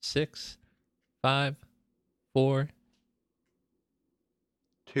6, 5, 4.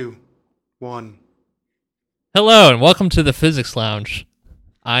 2, 1. Hello, and welcome to the Physics Lounge.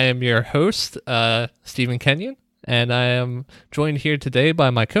 I am your host, Stephen Kenyon, and I am joined here today by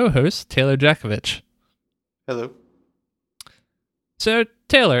my co-host, Taylor Jakovich. Hello. So,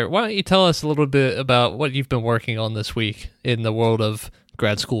 Taylor, why don't you tell us a little bit about what you've been working on this week in the world of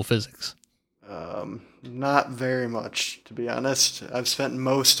grad school physics? Not very much, to be honest. I've spent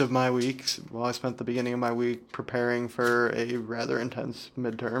most of my weeks, I spent the beginning of my week preparing for a rather intense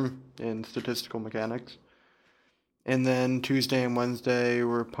midterm in statistical mechanics. And then Tuesday and Wednesday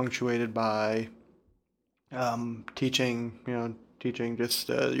were punctuated by teaching just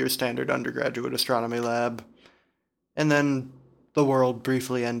your standard undergraduate astronomy lab. And then the world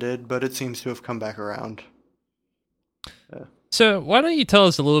briefly ended, but it seems to have come back around. So why don't you tell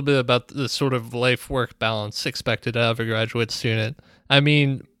us a little bit about the sort of life-work balance expected out of a graduate student? I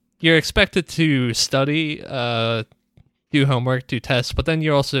mean, you're expected to study, do homework, do tests, but then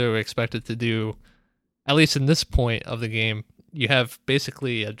you're also expected to do, at least in this point of the game, you have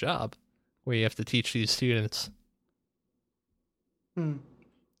basically a job where you have to teach these students.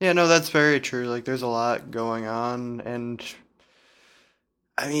 Yeah, no, that's very true. Like, there's a lot going on, and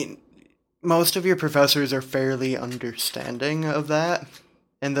I mean, most of your professors are fairly understanding of that,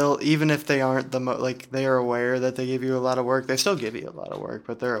 and they'll, even if they aren't they are aware that they give you a lot of work, they still give you a lot of work,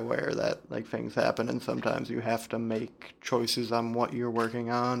 but they're aware that, like, things happen, and sometimes you have to make choices on what you're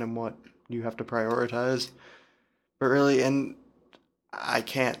working on and what you have to prioritize. But really, and I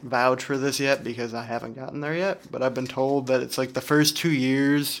can't vouch for this yet because I haven't gotten there yet, but I've been told that it's like the first 2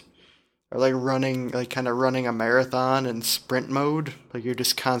 years are like kind of running a marathon in sprint mode. Like, you're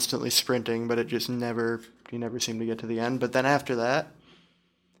just constantly sprinting, but you never seem to get to the end. But then after that,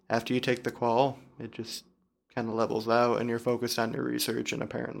 after you take the qual, it just kind of levels out and you're focused on your research, and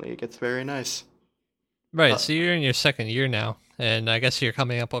apparently it gets very nice. Right, so you're in your second year now, and I guess you're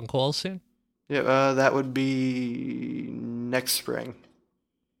coming up on quals soon? Yeah, that would be next spring.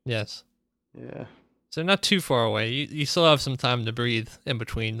 Yes. Yeah. So not too far away. You still have some time to breathe in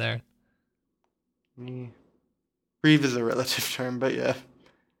between there. Breathe is a relative term, but yeah.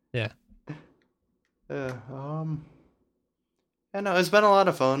 Yeah. Yeah, no, it's been a lot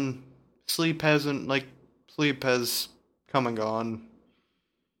of fun. Sleep has come and gone.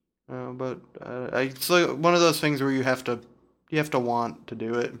 But it's like one of those things where you have to want to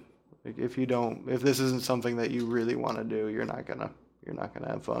do it. Like, if this isn't something that you really want to do, you're not gonna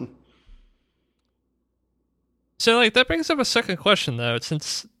have fun. So, like, that brings up a second question, though,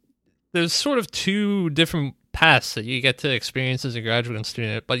 since there's sort of two different paths that you get to experience as a graduate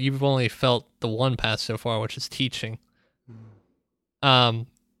student, but you've only felt the one path so far, which is teaching. Do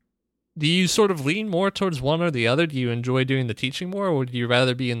you sort of lean more towards one or the other? Do you enjoy doing the teaching more, or would you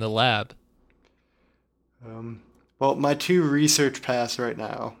rather be in the lab? Well, my two research paths right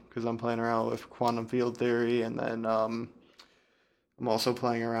now, because I'm playing around with quantum field theory, and then I'm also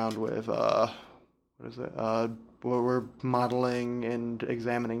playing around with we're modeling and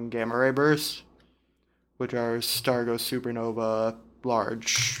examining gamma ray bursts, which are star goes supernova,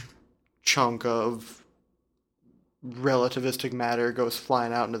 large chunk of relativistic matter goes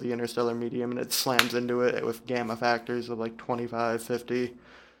flying out into the interstellar medium, and it slams into it with gamma factors of like 25, 50.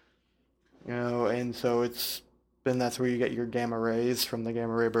 And so that's where you get your gamma rays from the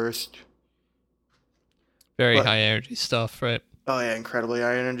gamma ray burst. Very high energy stuff, right? Oh yeah, incredibly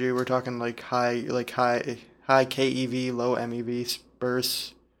high energy. We're talking like high KeV, low MeV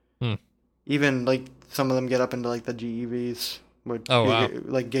bursts. Even like some of them get up into like the GeVs, with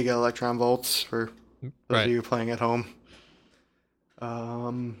like giga electron volts for those of you playing at home.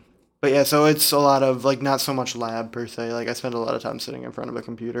 But yeah, so it's a lot of like not so much lab per se. Like, I spend a lot of time sitting in front of a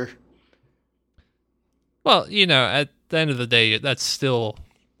computer. Well, at the end of the day, that's still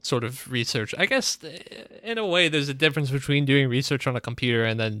sort of research. I guess, in a way, there's a difference between doing research on a computer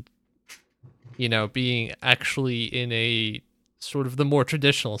and then, being actually in a sort of the more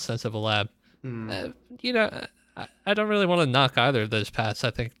traditional sense of a lab. I don't really want to knock either of those paths. I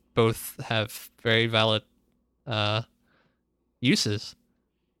think both have very valid uses.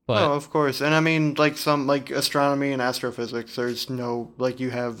 But of course. And I mean, like, some, like, astronomy and astrophysics, there's no, like, you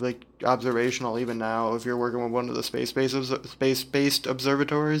have, like, observational even now, if you're working with one of the space-based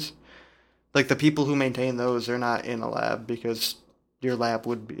observatories. Like, the people who maintain those are not in a lab because your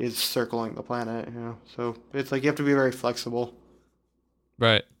lab is circling the planet, So it's like you have to be very flexible.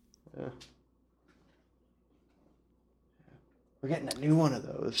 Right. Yeah. We're getting a new one of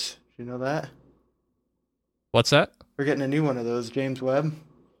those. Do you know that? What's that? We're getting a new one of those, James Webb.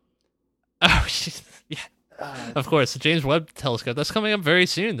 Oh, yeah. Of course, the James Webb Telescope, that's coming up very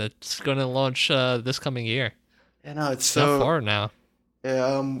soon. That's going to launch this coming year. You know, it's It's not so far now.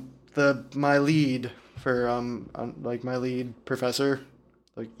 yeah, my lead for like my lead professor,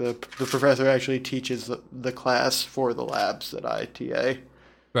 like the professor actually teaches the class for the labs that I TA.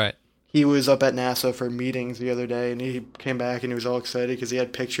 Right. He was up at NASA for meetings the other day, and he came back and he was all excited because he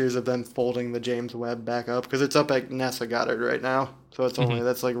had pictures of them folding the James Webb back up because it's up at NASA Goddard right now, so it's only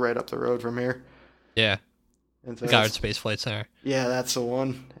that's like right up the road from here. Yeah. And so The Goddard Space Flight Center. yeah, that's the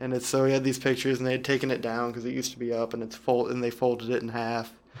one. And it's so he had these pictures, and they had taken it down because it used to be up, and and they folded it in half.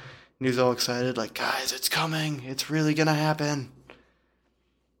 And he was all excited, like, guys, it's coming. It's really gonna happen.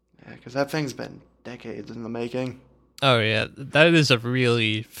 Yeah, because that thing's been decades in the making. Oh yeah, that is a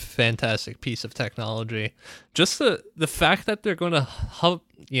really fantastic piece of technology. Just the fact that they're going to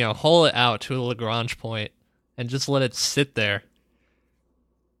haul it out to a Lagrange point and just let it sit there,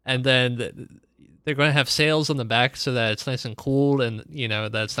 and then they're going to have sails on the back so that it's nice and cooled, and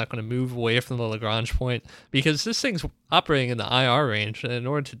that it's not going to move away from the Lagrange point, because this thing's operating in the IR range, and in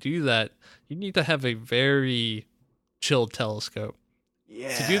order to do that, you need to have a very chilled telescope.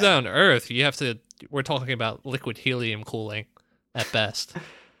 Yeah. To do that on Earth, we're talking about liquid helium cooling at best.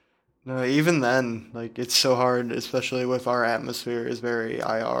 No, even then, like, it's so hard, especially with our atmosphere is very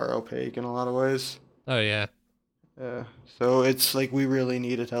IR opaque in a lot of ways. Oh yeah. Yeah. So it's like we really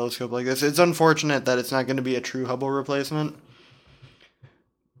need a telescope like this. It's unfortunate that it's not going to be a true Hubble replacement.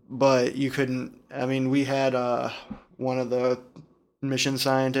 But you couldn't, I mean, we had one of the mission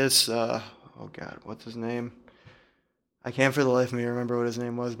scientists, oh God, what's his name? I can't for the life of me remember what his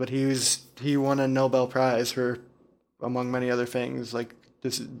name was, but he won a Nobel Prize for, among many other things, like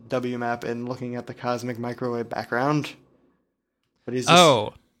this WMAP and looking at the cosmic microwave background. But he's just,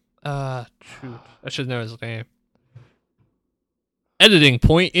 shoot, I should know his name. Editing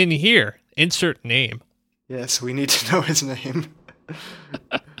point in here. Insert name. Yes, we need to know his name.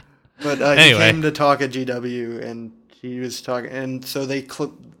 But anyway. He came to talk at GW, and he was talking, and so they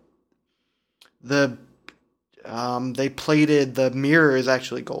they plated the mirror is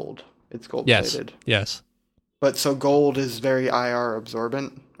actually gold. It's gold plated. Yes. But so gold is very IR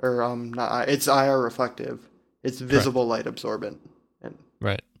absorbent, or it's IR reflective. It's visible light absorbent.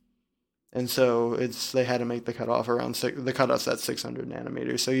 Right. And so they had to make the cutoff the cutoff's at 600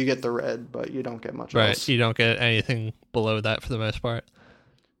 nanometers. So you get the red, but you don't get much else. Right. You don't get anything below that for the most part.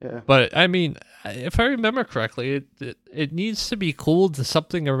 Yeah. But I mean, if I remember correctly, it needs to be cooled to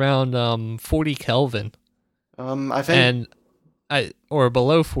something around 40 Kelvin. I think, or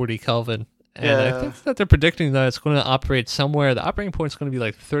below 40 Kelvin. And yeah. I think that they're predicting that it's going to operate somewhere. The operating point is going to be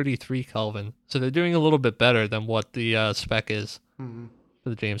like 33 Kelvin. So they're doing a little bit better than what the spec is for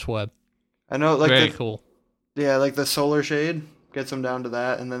the James Webb. I know, like very cool. Yeah, like the solar shade gets them down to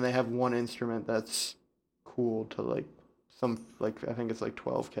that, and then they have one instrument that's cooled to like I think it's like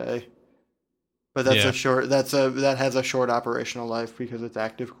 12K. But that's that has a short operational life because it's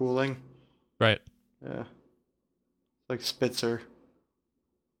active cooling. Right. Yeah. Like Spitzer.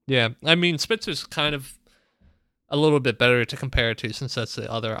 Yeah, I mean, Spitzer's kind of a little bit better to compare it to since that's the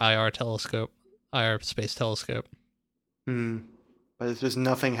other IR space telescope. But it's just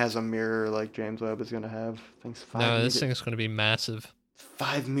nothing has a mirror like James Webb is going to have. This thing is going to be massive.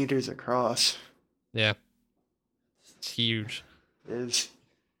 5 meters across. Yeah. It's huge. It is.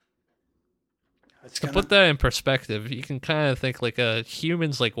 To put that in perspective, you can kind of think like a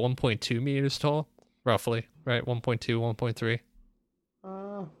human's like 1.2 meters tall, roughly, right? 1.2, 1.3.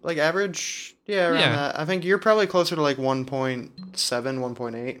 Like average? Yeah, around that. I think you're probably closer to like 1.7,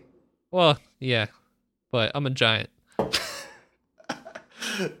 1.8. Well, yeah, but I'm a giant.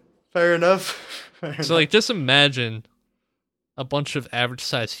 Fair enough. So, like, just imagine a bunch of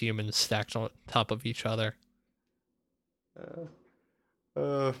average-sized humans stacked on top of each other.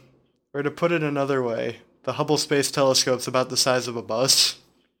 Or to put it another way, the Hubble Space Telescope's about the size of a bus,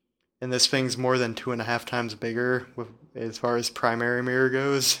 and this thing's more than 2.5 times bigger as far as primary mirror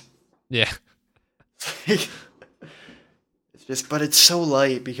goes. Yeah. It's just, but it's so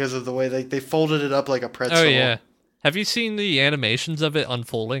light because of the way they folded it up like a pretzel. Oh, yeah. Have you seen the animations of it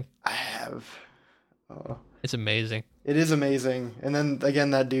unfolding? I have. It's amazing. It is amazing. And then, again,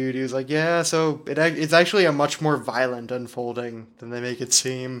 that dude, he was like, yeah, so it's actually a much more violent unfolding than they make it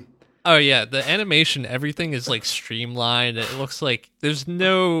seem. Oh, yeah. The animation, everything is, like, streamlined. It looks like there's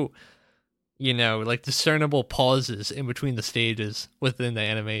no, like, discernible pauses in between the stages within the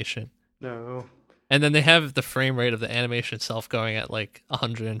animation. No. And then they have the frame rate of the animation itself going at, like,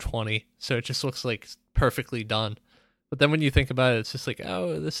 120. So it just looks, like, perfectly done. But then when you think about it, it's just like,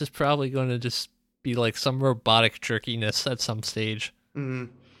 oh, this is probably going to just be like some robotic jerkiness at some stage. Mm-hmm.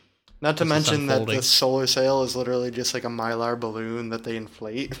 Not to as it's mention that the unfolding. solar sail is literally just like a mylar balloon that they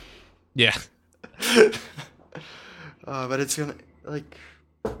inflate. Yeah, But it's gonna like,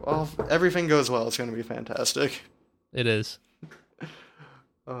 well, if everything goes well, it's gonna be fantastic. it is.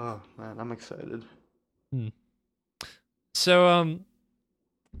 Oh man, I'm excited. Hmm. So,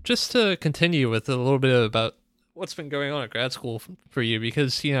 just to continue with a little bit about what's been going on at grad school for you,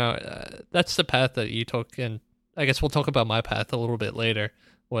 because that's the path that you took, and I guess we'll talk about my path a little bit later,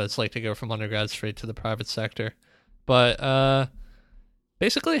 what it's like to go from undergrad straight to the private sector. But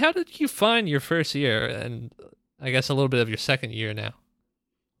basically, how did you find your first year, and I guess a little bit of your second year now?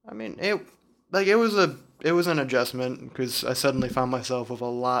 I mean, it was an adjustment because I suddenly found myself with a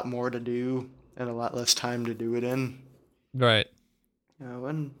lot more to do and a lot less time to do it in. Right.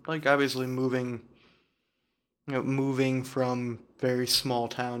 And like obviously moving from very small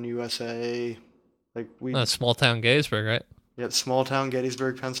town USA, like Small town Gettysburg, right? small town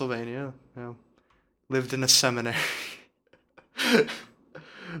Gettysburg, Pennsylvania. Lived in a seminary.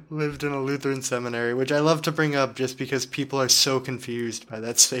 Lived in a Lutheran seminary, which I love to bring up just because people are so confused by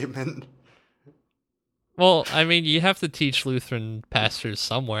that statement. Well, I mean, you have to teach Lutheran pastors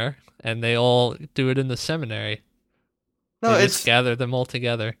somewhere, and they all do it in the seminary. No, They just gather them all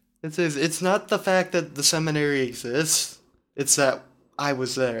together. it's not the fact that the seminary exists. It's that I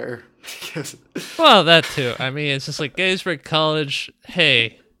was there. Well, that too. I mean, it's just like Gettysburg College,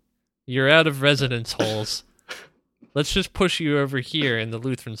 hey, you're out of residence halls. Let's just push you over here in the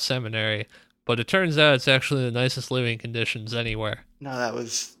Lutheran Seminary. But it turns out it's actually the nicest living conditions anywhere. No,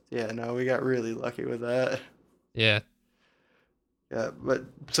 we got really lucky with that. Yeah. Yeah, but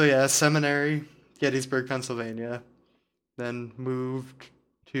seminary, Gettysburg, Pennsylvania, then moved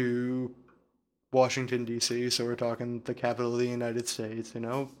to Washington, D.C., so we're talking the capital of the United States,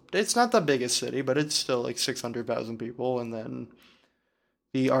 It's not the biggest city, but it's still like 600,000 people, and then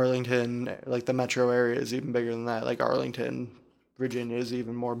the Arlington, like the metro area is even bigger than that. Like Arlington, Virginia is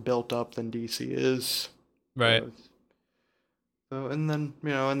even more built up than DC is. Right. And then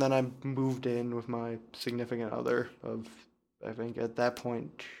I moved in with my significant other of, I think at that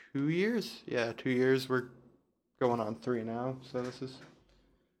point, 2 years. Yeah, 2 years. We're going on 3 now. So this is,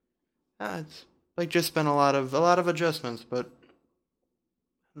 it's like just been a lot of adjustments, but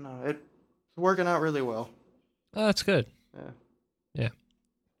no, it's working out really well. Oh, that's good. Yeah. Yeah.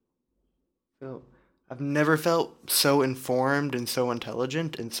 So I've never felt so informed and so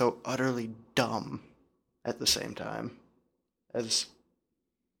intelligent and so utterly dumb at the same time as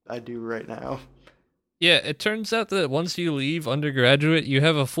I do right now. Yeah, it turns out that once you leave undergraduate, you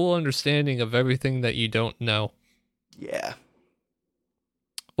have a full understanding of everything that you don't know. Yeah.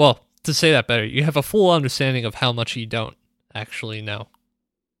 Well, to say that better, you have a full understanding of how much you don't actually know.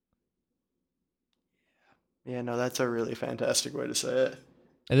 Yeah, no, that's a really fantastic way to say it.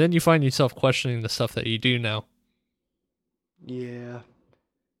 And then you find yourself questioning the stuff that you do know. Yeah.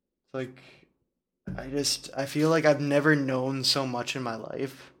 It's like, I feel like I've never known so much in my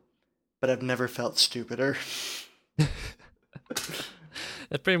life, but I've never felt stupider.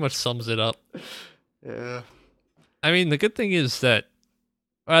 That pretty much sums it up. Yeah. I mean, the good thing is that,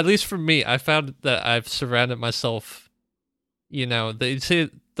 or at least for me, I found that I've surrounded myself, they say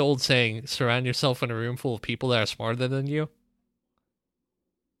the old saying, surround yourself in a room full of people that are smarter than you.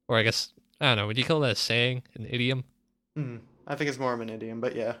 Or I guess, I don't know, would you call that a saying, an idiom? I think it's more of an idiom,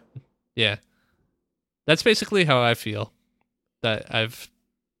 but yeah. Yeah. That's basically how I feel. That I've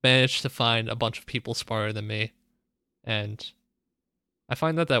managed to find a bunch of people smarter than me. And I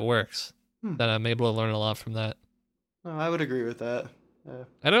find that works. That I'm able to learn a lot from that. Oh, I would agree with that.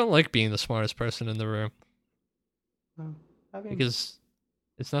 I don't like being the smartest person in the room. I mean, because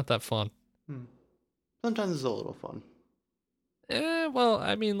it's not that fun. sometimes it's a little fun. Well,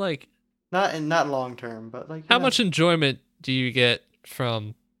 I mean, like, not long term, but like how much enjoyment do you get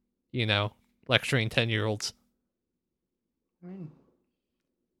from, lecturing 10-year-olds? I mean,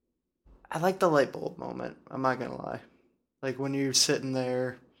 I like the light bulb moment. I'm not gonna lie. Like when you're sitting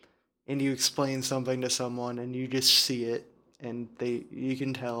there and you explain something to someone and you just see it, and you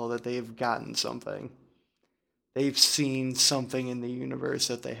can tell that they've gotten something. They've seen something in the universe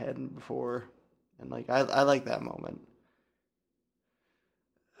that they hadn't before, and like I like that moment.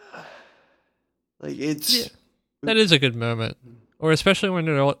 Like that is a good moment, or especially when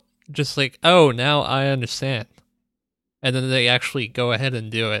they're all just like, "Oh, now I understand," and then they actually go ahead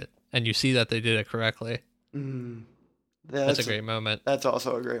and do it, and you see that they did it correctly. Yeah, that's a great moment. That's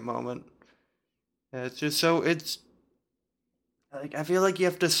also a great moment. Yeah, it's like I feel like you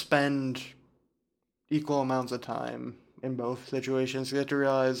have to spend equal amounts of time in both situations to get to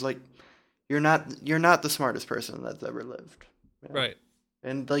realize like you're not the smartest person that's ever lived. Right.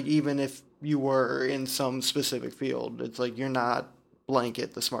 And like even if you were in some specific field, it's like you're not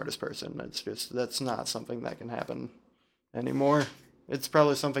blanket the smartest person. That's not something that can happen anymore. It's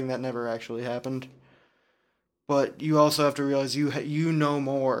probably something that never actually happened. But you also have to realize you know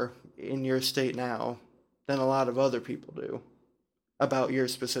more in your state now than a lot of other people do about your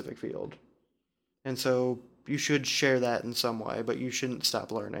specific field. And so you should share that in some way, but you shouldn't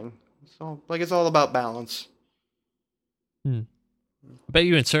stop learning. So like it's all about balance. I bet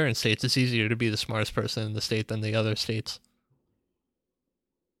you in certain states it's easier to be the smartest person in the state than the other states.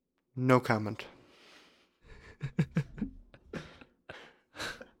 No comment.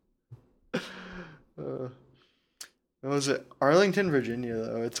 What was it? Arlington, Virginia,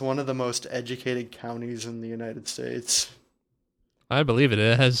 though. It's one of the most educated counties in the United States. I believe it.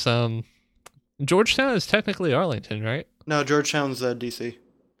 It has Georgetown is technically Arlington, right? No, Georgetown's D.C.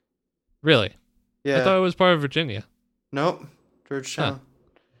 Really? Yeah. I thought it was part of Virginia. Nope. Georgetown. Huh.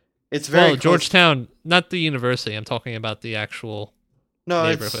 It's very close. Georgetown, not the university. I'm talking about the actual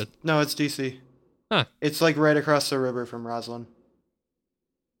neighborhood. It's D.C. Huh. It's like right across the river from Roslyn.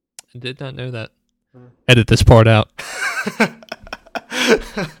 I did not know that. Edit this part out.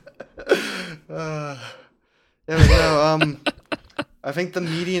 I think the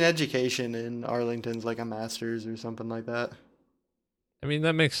median education in Arlington's like a master's or something like that. I mean,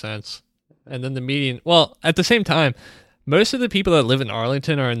 that makes sense. And then the median... Well, at the same time, most of the people that live in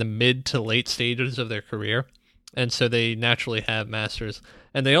Arlington are in the mid to late stages of their career, and so they naturally have masters.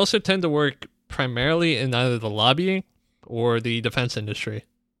 And they also tend to work primarily in either the lobbying or the defense industry.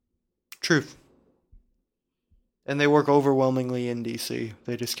 Truth. And they work overwhelmingly in D.C.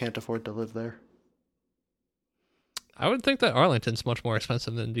 They just can't afford to live there. I would think that Arlington's much more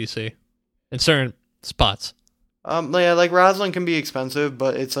expensive than D.C. in certain spots. Yeah, like Roslyn can be expensive,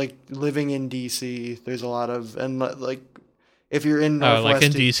 but it's like living in D.C. There's a lot of, and like if you're in Northwest, like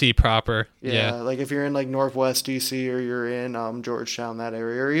in D.C. proper, yeah, like if you're in like Northwest D.C. or you're in Georgetown, that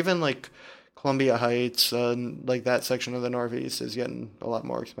area, or even like Columbia Heights, like that section of the Northeast is getting a lot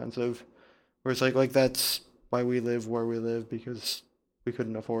more expensive. Where it's like that's why we live where we live, because we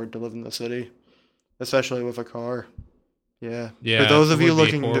couldn't afford to live in the city, especially with a car. Yeah. For those of you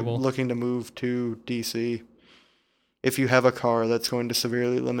looking to move to DC, if you have a car, that's going to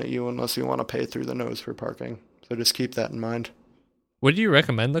severely limit you unless you want to pay through the nose for parking. So just keep that in mind. Would you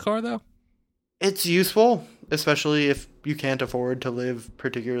recommend the car though? It's useful, especially if you can't afford to live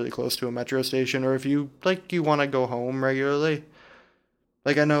particularly close to a metro station, or if you want to go home regularly.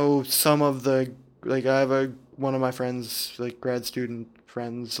 Like I know some of the I have one of my friends, like grad student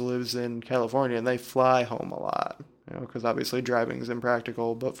friends, lives in California, and they fly home a lot. Because obviously driving is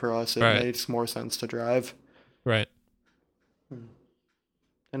impractical, but for us it makes more sense to drive. Right.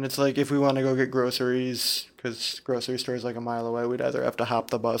 And it's like if we want to go get groceries, because grocery store is like a mile away, we'd either have to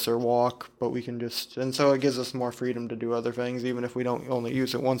hop the bus or walk, but we can and so it gives us more freedom to do other things, even if we don't only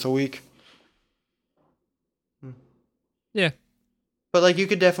use it once a week. Yeah. But you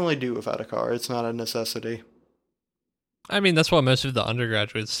could definitely do without a car. It's not a necessity. I mean, that's what most of the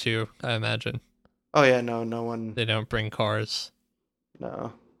undergraduates do, I imagine. Oh yeah, no one. They don't bring cars.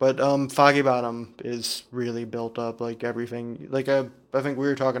 No, but Foggy Bottom is really built up. Like everything, I think we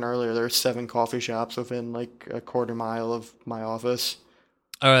were talking earlier. There are 7 coffee shops within a quarter mile of my office.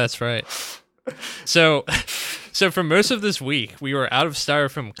 Oh, that's right. So for most of this week, we were out of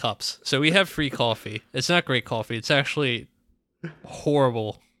styrofoam cups. So we have free coffee. It's not great coffee. It's actually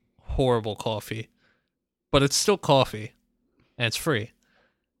horrible coffee, but it's still coffee, and it's free.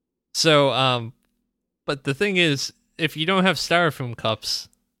 So, but the thing is, if you don't have styrofoam cups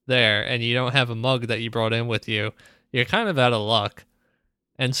there, and you don't have a mug that you brought in with you, you're kind of out of luck.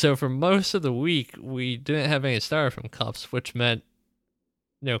 And so for most of the week, we didn't have any styrofoam cups, which meant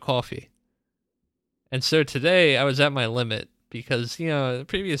no coffee. And so today, I was at my limit, because, the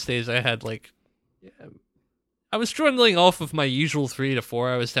previous days I had, I was dwindling off of my usual 3 to 4.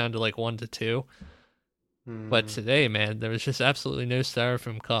 I was down to 1 to 2. But today, man, there was just absolutely no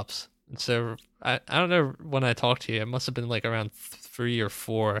styrofoam cups. And so I don't know when I talked to you, it must have been around 3 or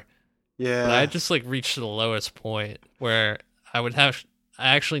 4. Yeah. But I just reached the lowest point where I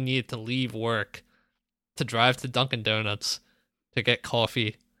actually needed to leave work to drive to Dunkin' Donuts to get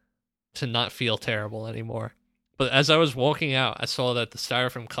coffee to not feel terrible anymore. But as I was walking out, I saw that the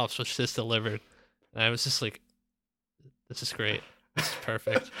styrofoam cups was just delivered. And I was just this is great. This is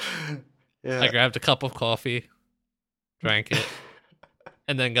perfect. Yeah. I grabbed a cup of coffee, drank it,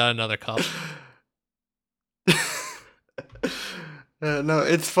 and then got another cup. No,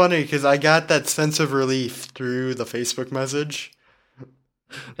 it's funny because I got that sense of relief through the Facebook message.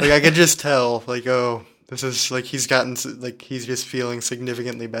 I could just tell, This is like he's just feeling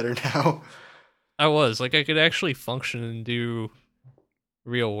significantly better now. I could actually function and do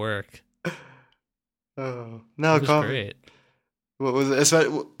real work. Oh, no, It was great. What was it?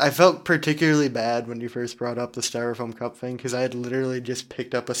 So I felt particularly bad when you first brought up the styrofoam cup thing because I had literally just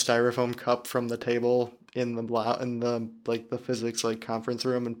picked up a styrofoam cup from the table in the physics conference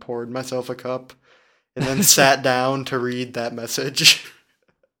room and poured myself a cup and then sat down to read that message.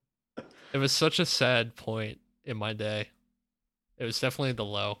 It was such a sad point in my day. It was definitely the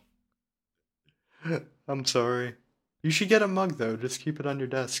low. I'm sorry. You should get a mug though. Just keep it on your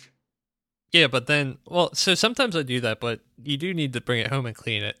desk. Yeah, but then, so sometimes I do that, but you do need to bring it home and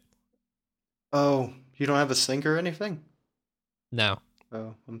clean it. Oh, you don't have a sink or anything? No.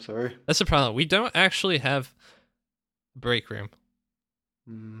 Oh, I'm sorry. That's the problem. We don't actually have a break room.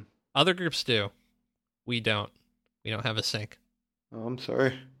 Other groups do. We don't. We don't have a sink. Oh, I'm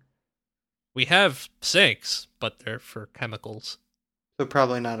sorry. We have sinks, but they're for chemicals. So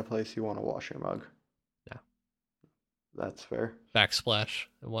probably not a place you want to wash your mug. No. That's fair. Backsplash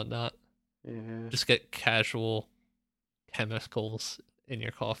and whatnot. Yeah. Just get casual chemicals in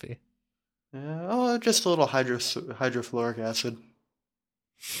your coffee. Just a little hydrofluoric acid.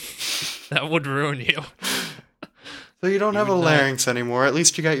 That would ruin you. So you don't have a larynx anymore. At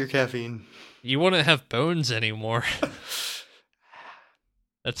least you got your caffeine. You wouldn't have bones anymore.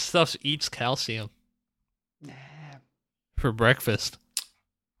 That stuff eats calcium. For breakfast.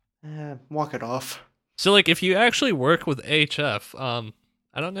 Walk it off. So, if you actually work with HF,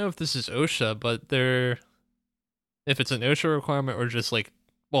 I don't know if this is OSHA, but if it's an OSHA requirement or just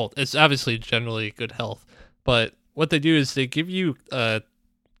it's obviously generally good health, but what they do is they give you a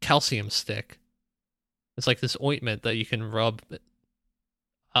calcium stick. It's like this ointment that you can rub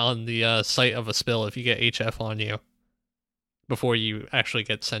on the site of a spill if you get HF on you before you actually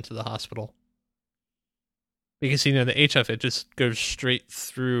get sent to the hospital. Because, the HF, it just goes straight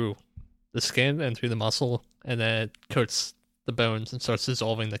through the skin and through the muscle, and then it coats the bones and starts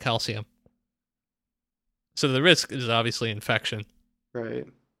dissolving the calcium. So the risk is obviously infection. Right.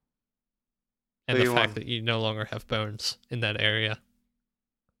 And the fact that you no longer have bones in that area.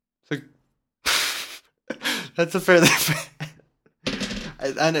 So that's a fair thing.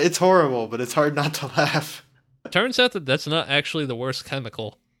 And it's horrible, but it's hard not to laugh. Turns out that that's not actually the worst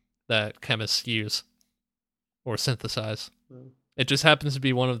chemical that chemists use or synthesize. It just happens to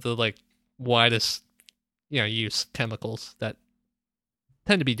be one of the widest use chemicals that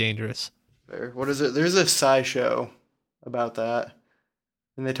tend to be dangerous. Fair. What is it? There's a SciShow about that.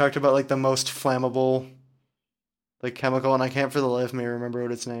 And they talked about the most flammable chemical, and I can't for the life of me remember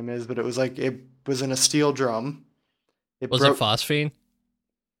what its name is, but it was it was in a steel drum. It phosphine?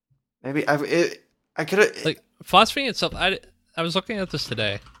 Maybe I could have phosphine itself. I was looking at this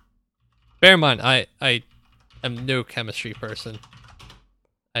today. Bear in mind, I am no chemistry person.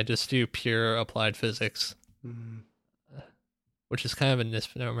 I just do pure applied physics, which is kind of a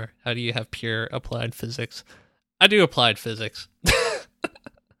misnomer. How do you have pure applied physics? I do applied physics.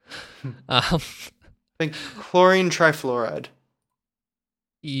 think chlorine trifluoride.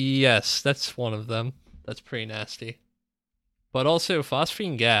 Yes, that's one of them. That's pretty nasty. But also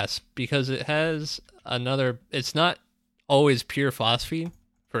phosphine gas, because it has it's not always pure phosphine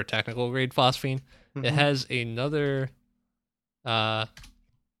for technical grade phosphine. Mm-hmm. It has another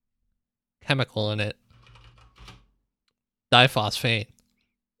chemical in it, diphosphane.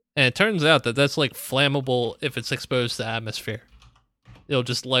 And it turns out that that's flammable if it's exposed to the atmosphere. It'll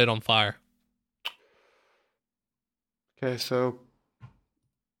just light on fire. Okay, so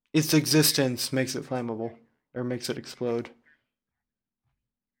its existence makes it flammable, or makes it explode.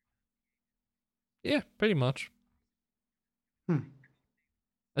 Yeah, pretty much.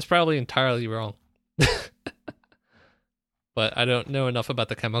 That's probably entirely wrong. But I don't know enough about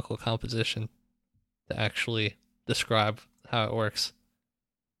the chemical composition to actually describe how it works.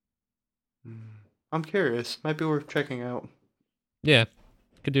 I'm curious. Might be worth checking out. Yeah,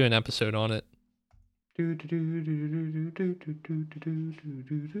 could do an episode on it.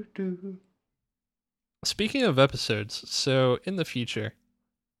 Speaking of episodes, so in the future,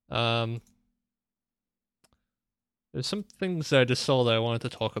 there's some things that I just saw that I wanted to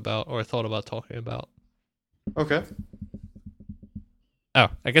talk about, or thought about talking about. Okay. Oh,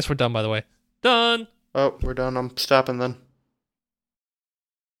 I guess we're done, by the way. Done! Oh, we're done. I'm stopping then.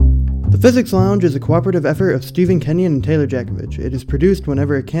 The Physics Lounge is a cooperative effort of Stephen Kenyon and Taylor Jakovich. It is produced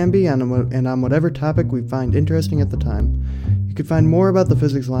whenever it can be and on whatever topic we find interesting at the time. You can find more about the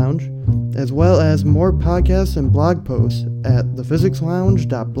Physics Lounge, as well as more podcasts and blog posts at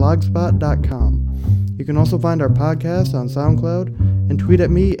thephysicslounge.blogspot.com. You can also find our podcast on SoundCloud and tweet at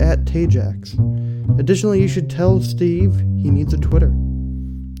me at Tajax. Additionally, you should tell Steve he needs a Twitter.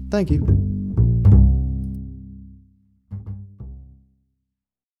 Thank you.